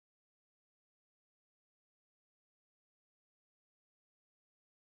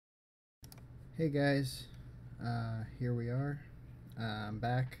Hey guys, here we are. I'm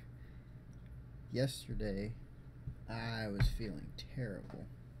back. Yesterday, I was feeling terrible,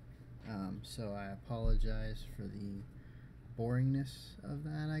 so I apologize for the boringness of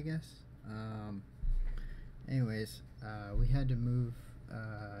that, I guess. Um, we had to move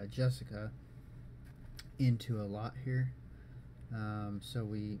Jessica into a lot here.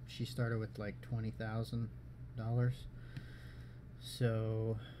 She started with like $20,000.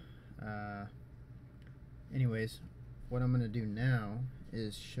 So, uh, anyways, what I'm gonna do now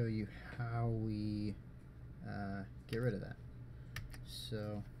is show you how we get rid of that.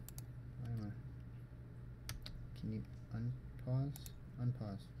 So, can you unpause?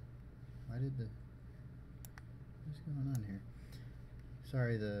 Unpause. Why did the? What's going on here?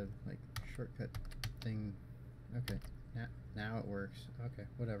 Sorry, the shortcut thing. Okay, now it works. Okay,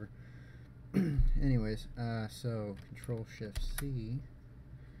 whatever. Anyways, so Control Shift C,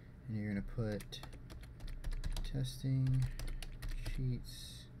 and you're gonna put testing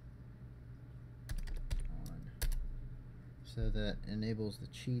cheats on, so that enables the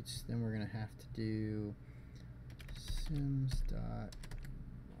cheats. Then we're gonna have to do sims.modify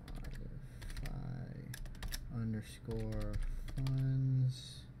underscore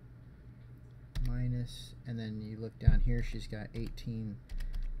funds minus, and then you look down here, she's got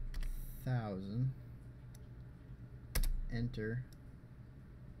 18,000. Enter.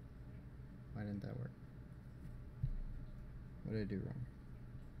 Why didn't that work? What did I do wrong?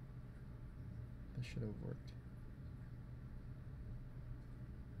 That should have worked.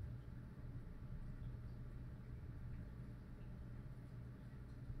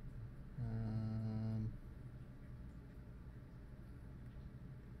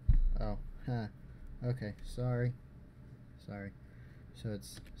 Oh, huh. Okay, sorry. So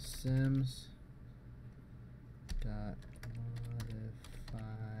it's sims dot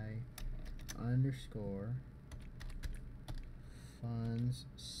modify underscore funds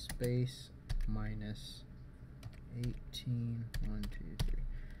space minus 18 1 2 3.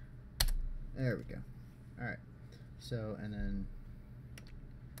 There we go. All right. So and then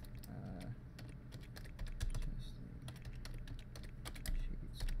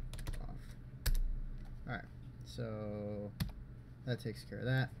sheets off. All right. So that takes care of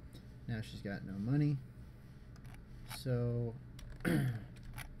that. Now she's got no money. So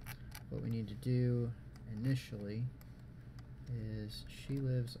what we need to do initially is she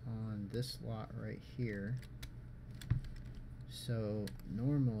lives on this lot right here. So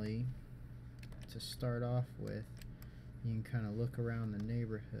normally, to start off with, you can kind of look around the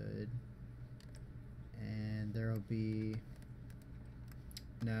neighborhood, and there'll be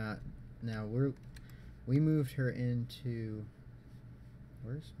now we moved her into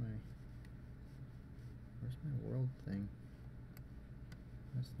where's my world thing?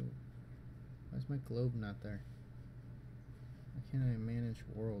 Why's my globe not there? Why can't I manage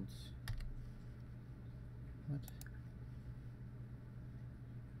worlds? What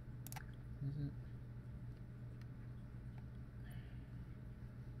is it?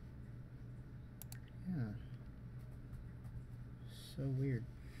 Yeah. So weird.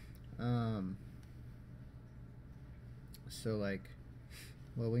 So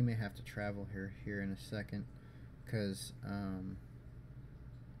well, we may have to travel here in a second, because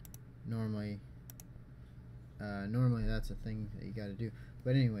normally that's a thing that you got to do.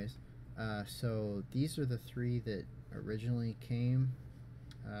 But anyways, so these are the three that originally came.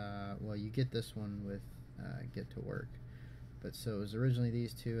 Well, you get this one with get to work, but so it was originally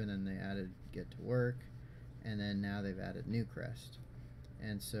these two, and then they added get to work, and then now they've added Newcrest,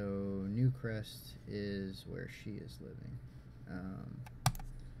 and so Newcrest is where she is living.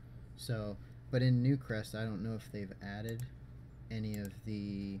 But in Newcrest, I don't know if they've added any of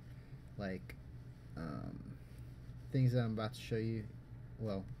the things that I'm about to show you.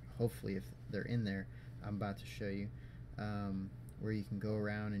 Well, hopefully, if they're in there, I'm about to show you, where you can go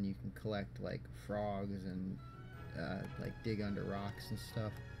around and you can collect frogs and dig under rocks and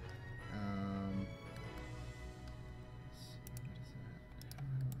stuff. What is that?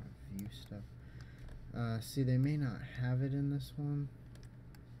 How do I view stuff? See, they may not have it in this one,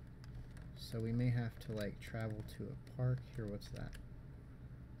 so we may have to travel to a park. Here, what's that?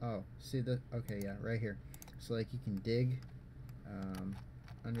 Oh, see the, okay, yeah, right here. So you can dig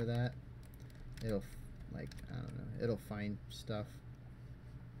under that. It'll I don't know, it'll find stuff.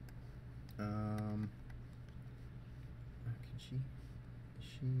 Can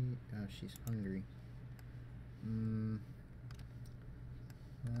she's hungry.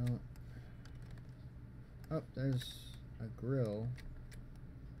 Well, oh, there's a grill.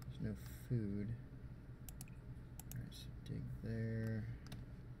 There's no food. Alright, so dig there.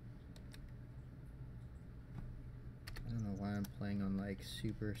 don't know why I'm playing on like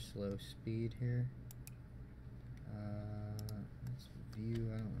super slow speed here. Let's view.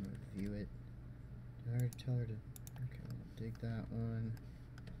 I don't want to view it. Did I already tell her to? Okay, we'll dig that one.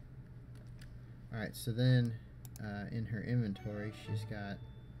 Alright, so then in her inventory she's got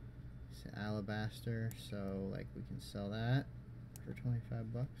alabaster, so like we can sell that for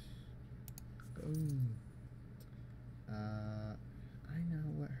 25 bucks. Boom. I know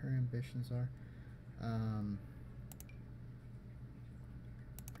what her ambitions are.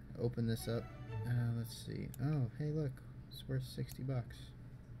 Open this up. Let's see. Oh, hey, look, it's worth 60 bucks.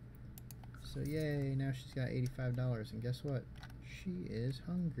 So yay! Now she's got $85, and guess what? She is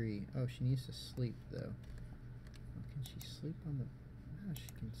hungry. Oh, she needs to sleep though. Oh, can she sleep on the? Oh, she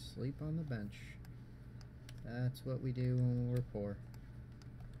can sleep on the bench. That's what we do when we're poor.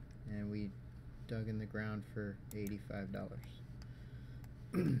 And we dug in the ground for $85.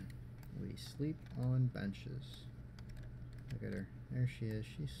 We sleep on benches. Look at her. There she is.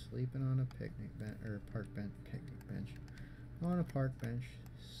 She's sleeping on a picnic bench, or park bench, picnic bench. On a park bench,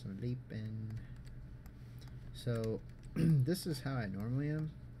 sleeping. So, this is how I normally am.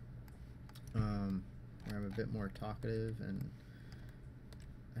 Where I'm a bit more talkative, and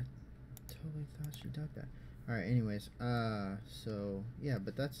I totally thought she dug that. Alright, anyways, so, yeah,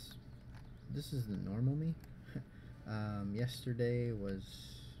 but this is the normal me. Yesterday was,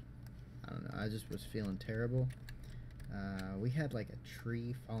 I don't know, I just was feeling terrible. We had like a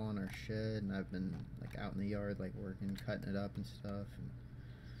tree fall on our shed, and I've been like out in the yard like working, cutting it up and stuff, and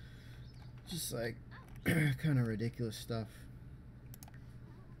just like kind of ridiculous stuff.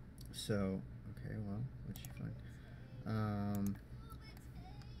 So, okay, well, what'd you find?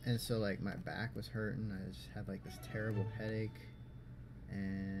 And so like my back was hurting. I just had like this terrible headache.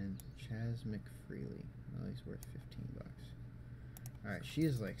 And Chaz McFreely. Oh, he's worth 15 bucks. Alright, she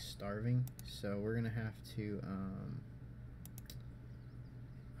is like starving, so we're gonna have to,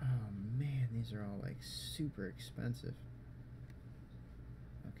 oh man, these are all like super expensive.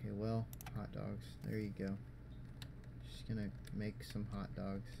 Okay, well, hot dogs. There you go. Just gonna make some hot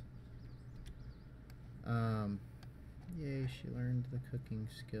dogs. Yay, she learned the cooking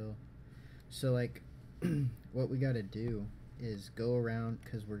skill. So like, what we gotta do is go around,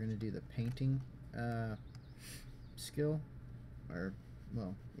 because we're gonna do the painting skill, or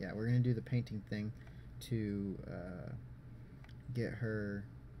well, yeah, we're gonna do the painting thing to get her,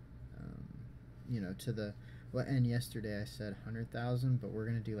 you know, to the, well, and yesterday I said 100,000, but we're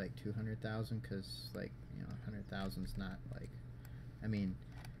gonna do like 200,000, because like, you know, 100,000 is not like, I mean,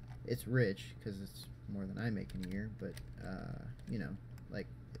 it's rich because it's more than I make in a year, but you know, like,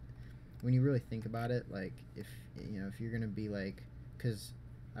 when you really think about it, like, if, you know, if you're gonna be like, because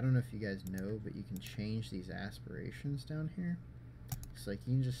I don't know if you guys know, but you can change these aspirations down here. It's like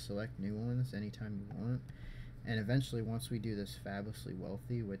you can just select new ones anytime you want, and eventually once we do this fabulously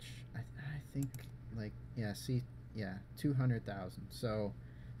wealthy, which I think, like, yeah, see, yeah, 200,000, so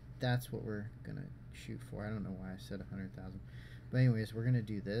that's what we're gonna shoot for. I don't know why I said 100,000, but anyways, we're gonna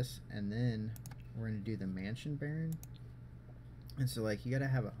do this, and then we're gonna do the mansion baron. And so like you gotta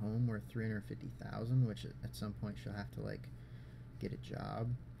have a home worth 350,000, which at some point she'll have to like get a job,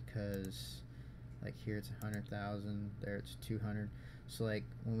 because like here it's 100,000, there it's 200. So like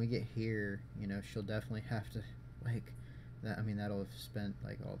when we get here, you know, she'll definitely have to like that. I mean, that'll have spent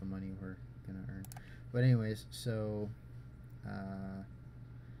like all the money we're gonna earn. But anyways, so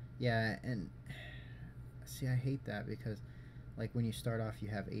yeah, and see, I hate that, because like when you start off you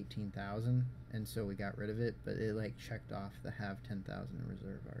have 18,000, and so we got rid of it, but it like checked off the have 10,000 in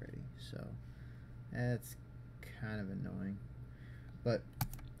reserve already, so that's kind of annoying. But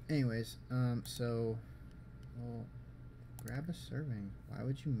anyways, so we'll grab a serving. Why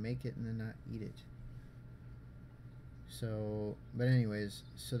would you make it and then not eat it? So, but anyways,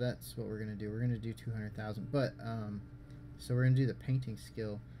 so that's what we're gonna do. We're gonna do 200,000, but so we're gonna do the painting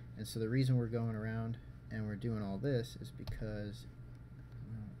skill. And so the reason we're going around and we're doing all this is because,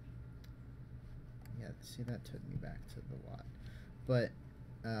 yeah, see, that took me back to the lot. But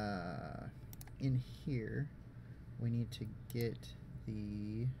in here we need to get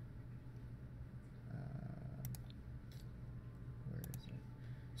the where is it?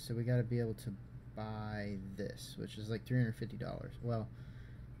 So we got to be able to buy this, which is like $350. Well,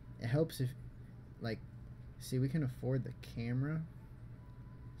 it helps if, like, see, we can afford the camera,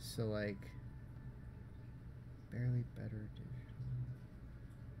 so like barely better digital.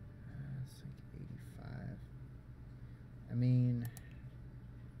 It's like 85. I mean,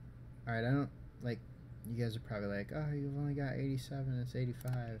 alright, I don't, like, you guys are probably like, oh, you've only got 87, it's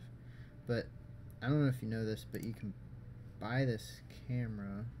 85. But I don't know if you know this, but you can buy this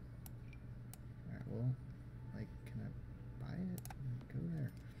camera. Alright, well, like, can I quiet. Go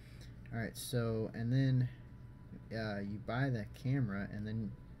there. Alright, so, and then you buy the camera, and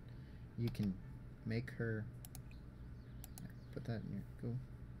then you can make her put that in your go.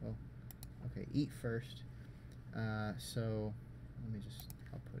 Oh, okay. Eat first. So let me just.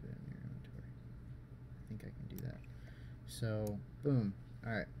 I'll put it in your inventory. I think I can do that. So boom.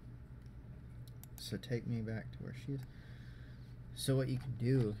 All right. So take me back to where she is. So what you can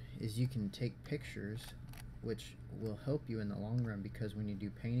do is you can take pictures, which will help you in the long run, because when you do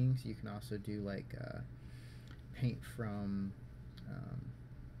paintings, you can also do like paint from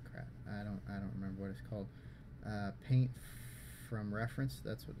crap. I don't remember what it's called. Paint from reference.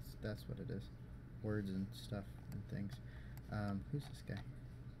 That's what it is. Words and stuff and things. Who's this guy?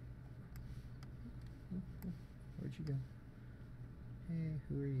 Where'd you go? Hey,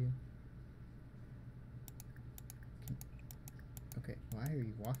 who are you? Okay, why are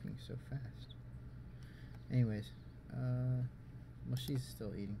you walking so fast? Anyways, well, she's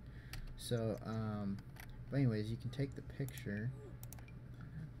still eating. So, but anyways, you can take the picture.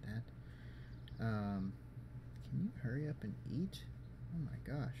 That. Can you hurry up and eat? Oh my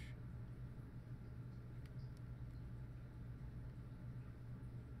gosh.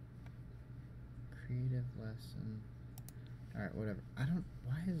 Creative lesson. Alright, whatever. I don't.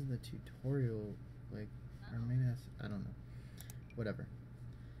 Why is the tutorial like. Or maybe that's. I don't know. Whatever.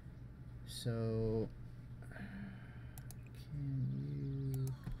 So. Can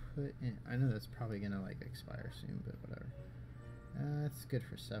you put in. I know that's probably gonna like expire soon, but whatever. That's good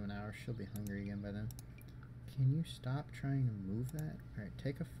for 7 hours. She'll be hungry again by then. Can you stop trying to move that? Alright,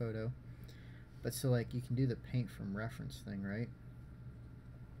 take a photo. But so like you can do the paint from reference thing, right?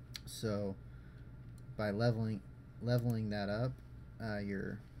 So by leveling that up,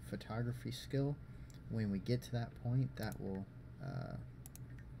 your photography skill, when we get to that point,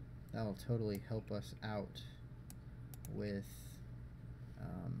 that'll totally help us out with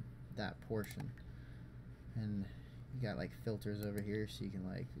that portion. And you got like filters over here, so you can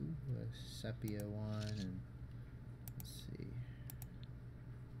like a sepia one, and let's see,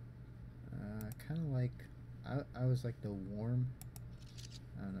 kind of like I was like the warm.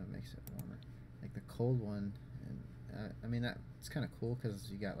 I don't know, it makes it warmer. Like the cold one, and I mean it's kind of cool because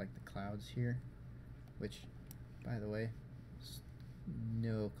you got like the clouds here, which, by the way, there's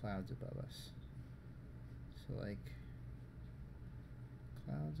no clouds above us. So like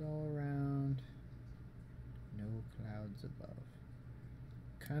clouds all around, no clouds above.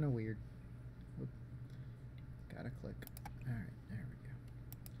 Kind of weird. Whoop. Gotta click. All right, there we go.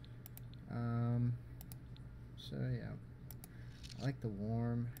 So yeah. I like the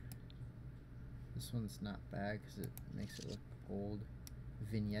warm. This one's not bad because it makes it look old.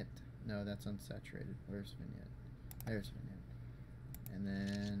 Vignette. No, that's unsaturated. Where's vignette? There's vignette. And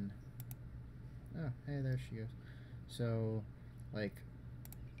then... Oh, hey, there she goes. So, like,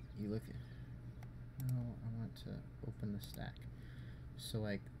 you look at... No, I want to open the stack. So,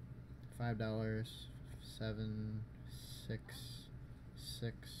 like, $5, 7, 6,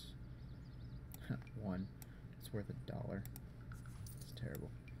 6, 1. It's worth $1.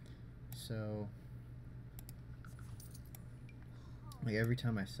 Terrible. So like every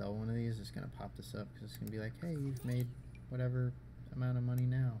time I sell one of these, it's gonna pop this up because it's gonna be like, hey, you've made whatever amount of money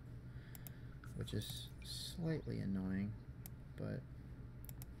now, which is slightly annoying, but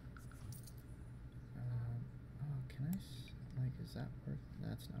oh, can I like, is that worth?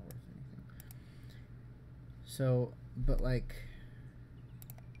 That's not worth anything. So, but like,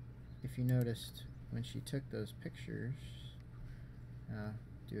 if you noticed when she took those pictures,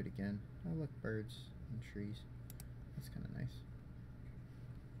 do it again. Oh look, birds and trees. That's kind of nice.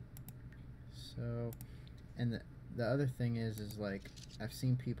 So, and the other thing is like, I've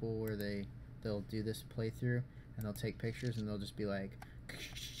seen people where they'll do this playthrough and they'll take pictures and they'll just be like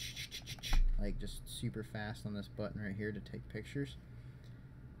just super fast on this button right here to take pictures.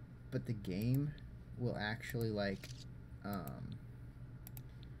 But the game will actually like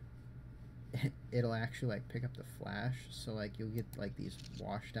it'll actually like pick up the flash, so like you'll get like these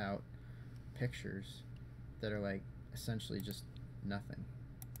washed out pictures that are like essentially just nothing.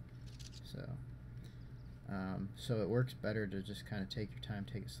 So so it works better to just kind of take your time,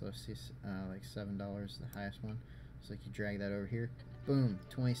 take it slow. See, like $7, the highest one. So like you drag that over here, boom,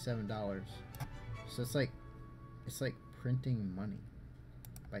 $27. So it's like printing money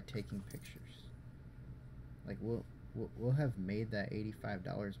by taking pictures. Like we'll have made that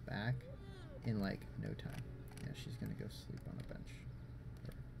 $85 back in like no time. Yeah, she's gonna go sleep on the bench.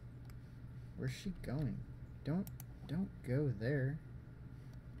 Where's she going? Don't go there.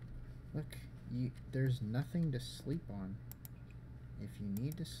 Look, there's nothing to sleep on. If you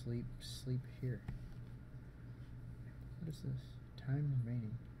need to sleep, sleep here. What is this? Time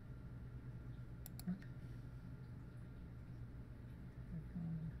remaining.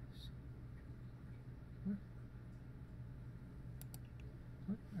 What?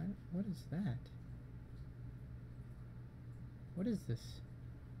 What? What is that? What is this?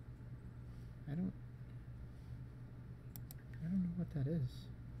 I don't know what that is.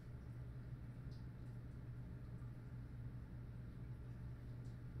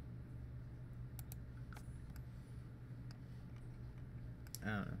 I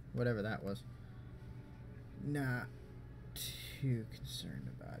don't know. Whatever that was. Not too concerned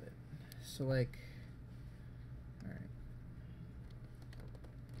about it. So, like... Alright.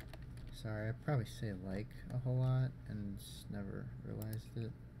 Sorry, I probably say like a whole lot and just never realized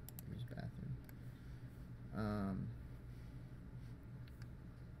it. Use bathroom.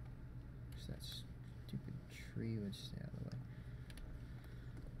 Just that stupid tree would stay out of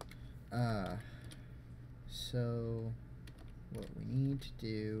the way. So what we need to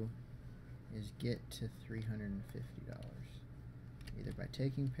do is get to $350. Either by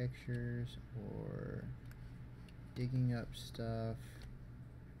taking pictures or digging up stuff.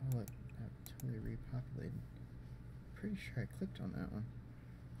 Oh look, that totally repopulated. Pretty sure I clicked on that one.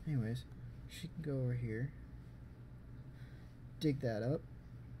 Anyways, she can go over here. Dig that up.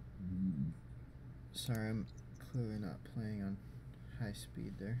 Sorry, I'm clearly not playing on high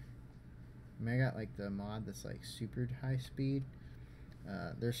speed there. I mean, I got like the mod that's like super high speed.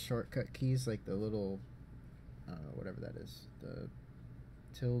 There's shortcut keys like the little, whatever that is, the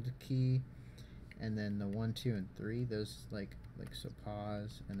tilde key, and then the 1, 2, and 3. Those like so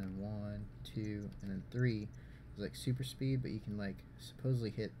pause, and then 1, 2, and then 3 is like super speed, but you can like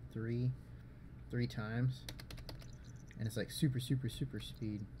supposedly hit three times, and it's like super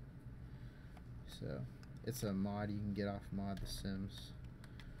speed. So it's a mod you can get off Mod The Sims,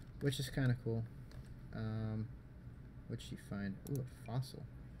 which is kind of cool. What'd she find? Ooh, a fossil.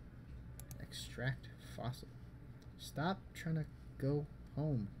 Extract fossil. Stop trying to go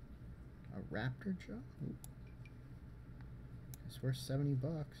home. A raptor jaw? Ooh. It's worth $70.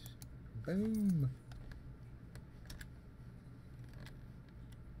 Boom.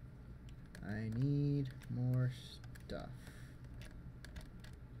 I need more stuff.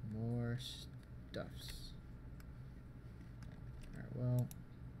 More stuffs. Alright, well,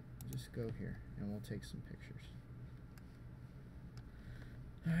 just go here and we'll take some pictures.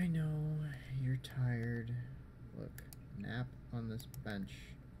 I know you're tired. Look, nap on this bench.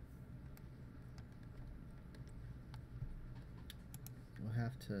 We'll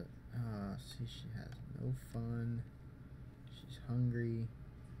have to, see, she has no fun. She's hungry.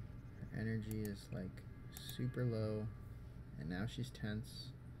 Her energy is like super low. And now she's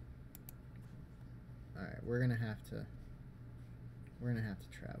tense. Alright, we're gonna have to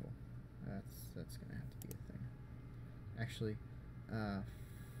travel. That's gonna have to be a thing. Actually,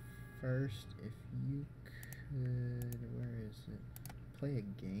 first, if you could, where is it? Play a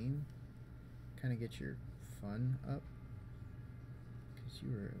game. Kind of get your fun up. Because you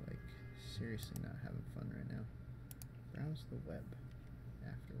are, like, seriously not having fun right now. Browse the web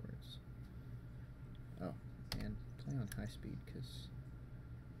afterwards. Oh, and play on high speed, because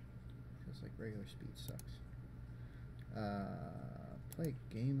like regular speed sucks. Play a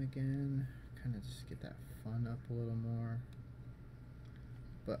game again. Kind of just get that fun up a little more.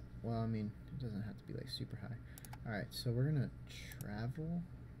 But, well, I mean, it doesn't have to be like super high. Alright, so we're gonna travel.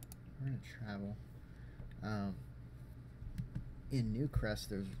 In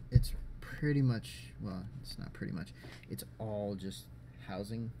Newcrest, it's pretty much, well, it's not pretty much, it's all just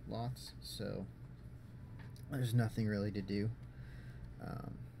housing lots, so there's nothing really to do.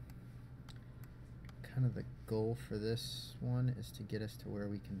 Kind of the goal for this one is to get us to where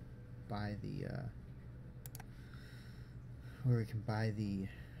we can buy the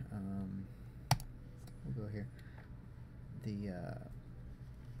we'll go here, the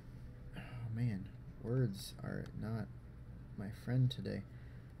oh man, words are not my friend today.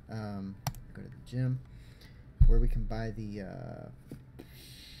 Go to the gym, where we can buy the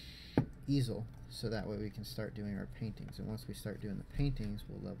easel, so that way we can start doing our paintings, and once we start doing the paintings,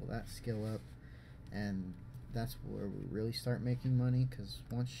 we'll level that skill up, and that's where we really start making money, because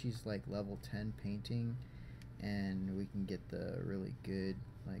once she's like level 10 painting, and we can get the really good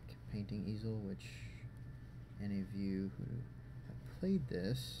like painting easel, which any of you who have played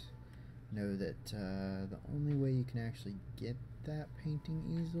this know that the only way you can actually get that painting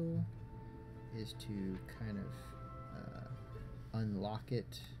easel is to kind of unlock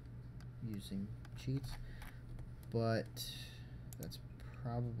it using cheats, but that's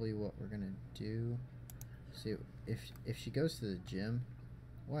probably what we're gonna do. See, if she goes to the gym,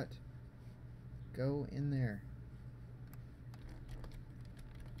 what? Go in there.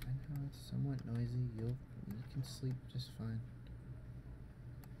 Oh, it's somewhat noisy. You can sleep just fine.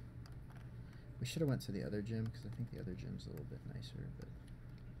 We should have went to the other gym because I think the other gym's a little bit nicer, but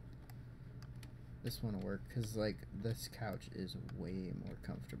this one will work because like this couch is way more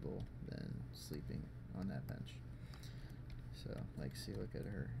comfortable than sleeping on that bench. So like, see, look at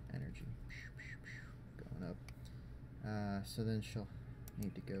her energy going up. So then she'll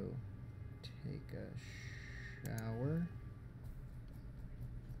need to go take a shower.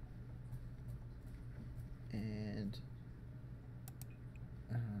 And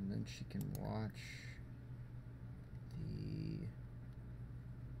then she can watch the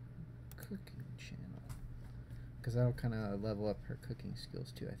cooking channel, because that'll kind of level up her cooking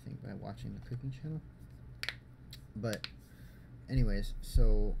skills too, I think, by watching the cooking channel. But anyways,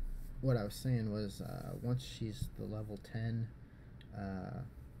 so what I was saying was once she's the level 10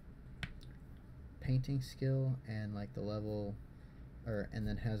 painting skill and like the level, and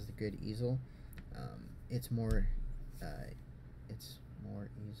then has the good easel, it's more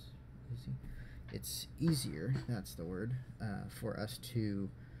easy. It's easier, that's the word, for us to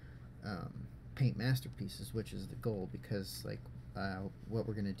paint masterpieces, which is the goal, because like what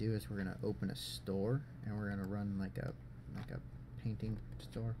we're gonna do is we're gonna open a store and we're gonna run like a painting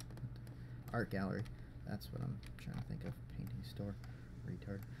store, art gallery. That's what I'm trying to think of. Painting store,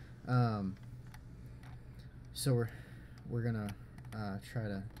 retard. So we're gonna try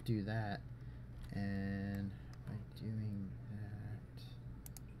to do that, and by doing that,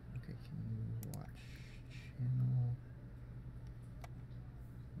 okay, can you watch channel?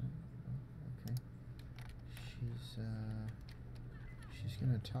 Okay, she's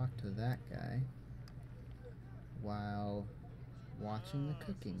gonna talk to that guy while watching the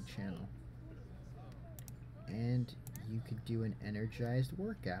cooking channel, and you could do an energized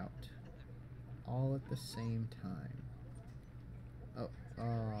workout all at the same time.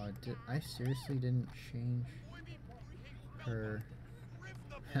 I seriously didn't change her.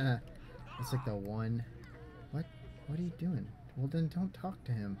 It's like the one. What are you doing? Well then, don't talk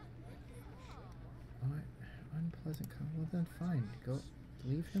to him. Oh, unpleasant. Well then, fine. Go,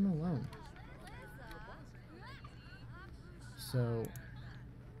 leave him alone. So,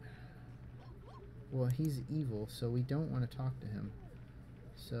 well, he's evil, so we don't want to talk to him.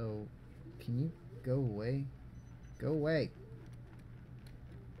 So, can you go away? Go away.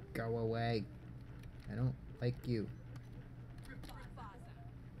 Go away. I don't like you.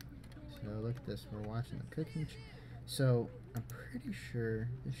 So look at this. We're watching the cooking. So I'm pretty sure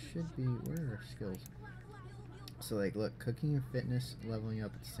this should be, where are our skills? So like, look, cooking and fitness leveling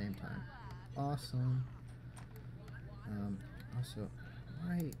up at the same time. Awesome. Also,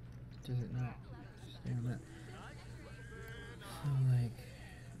 why does it not stay on that? So like,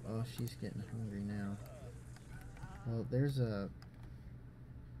 oh, she's getting hungry now. Well, there's a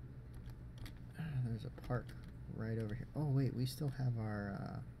park right over here. Oh wait, we still have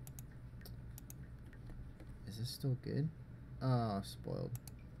our is this still good? Oh, spoiled.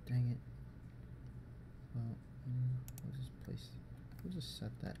 Dang it. Well, we'll just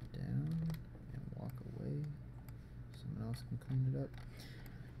set that down and walk away. Someone else can clean it up,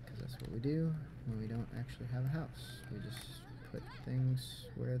 because that's what we do when we don't actually have a house. We just put things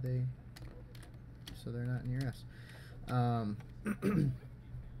where so they're not in your ass.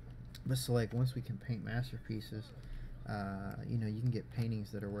 But so like, once we can paint masterpieces, you know, you can get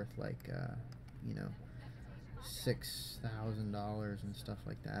paintings that are worth like you know, $6,000 and stuff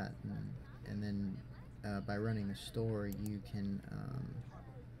like that, and then by running a store you can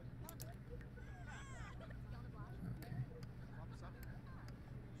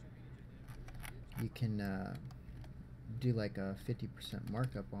do like a 50%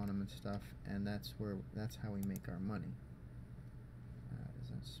 markup on them and stuff, and that's how we make our money. Is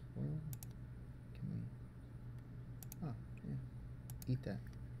that spoiled? Can we? Oh yeah, eat that.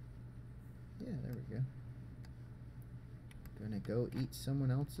 Yeah, there we go. Gonna go eat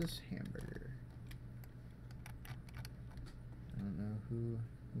someone else's hamburger. I don't know who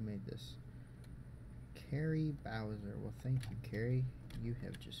made this. Carrie Bowser. Well, thank you, Carrie. You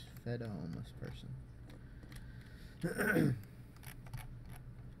have just fed a homeless person.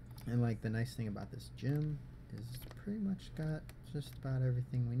 And like, the nice thing about this gym is it's pretty much got just about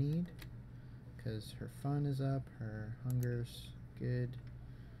everything we need, because her fun is up, her hunger's good,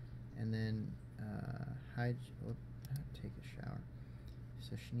 and then take a shower.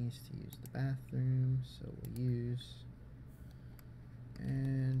 So she needs to use the bathroom, so we'll use.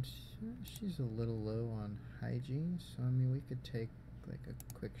 And she's a little low on hygiene, so I mean, we could take like a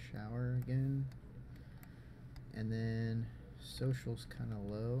quick shower again. And then social's kind of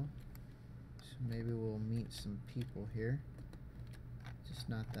low, so maybe we'll meet some people here. Just it's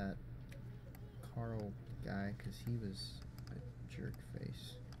not that Carl guy, because he was a jerk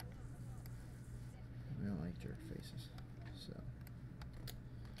face. We don't like jerk faces. So,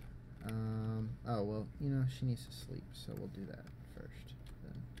 oh, well, you know, she needs to sleep, so we'll do that first.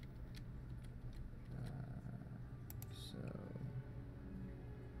 Then, so,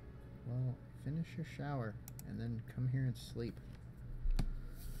 well, finish your shower, and then come here and sleep.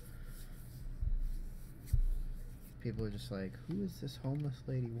 People are just like, who is this homeless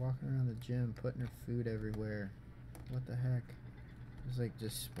lady walking around the gym putting her food everywhere? What the heck? There's like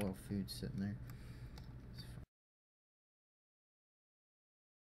just spoiled food sitting there.